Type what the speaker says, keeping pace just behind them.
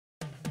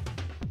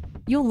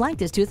You'll like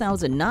this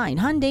 2009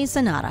 Hyundai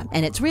Sonata,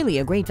 and it's really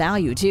a great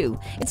value too.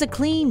 It's a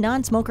clean,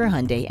 non-smoker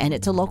Hyundai, and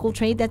it's a local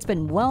trade that's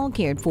been well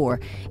cared for.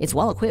 It's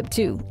well equipped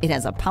too. It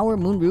has a power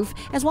moonroof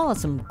as well as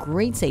some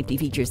great safety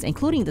features,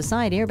 including the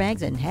side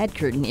airbags and head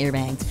curtain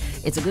airbags.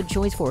 It's a good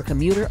choice for a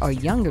commuter or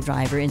younger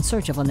driver in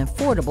search of an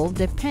affordable,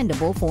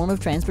 dependable form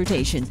of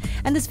transportation.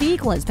 And this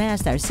vehicle has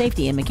passed our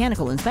safety and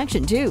mechanical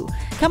inspection too.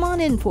 Come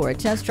on in for a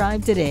test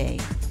drive today.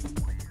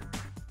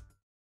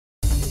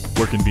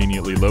 We're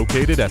conveniently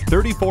located at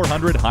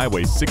 3400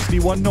 Highway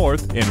 61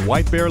 North in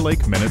White Bear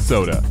Lake,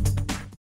 Minnesota.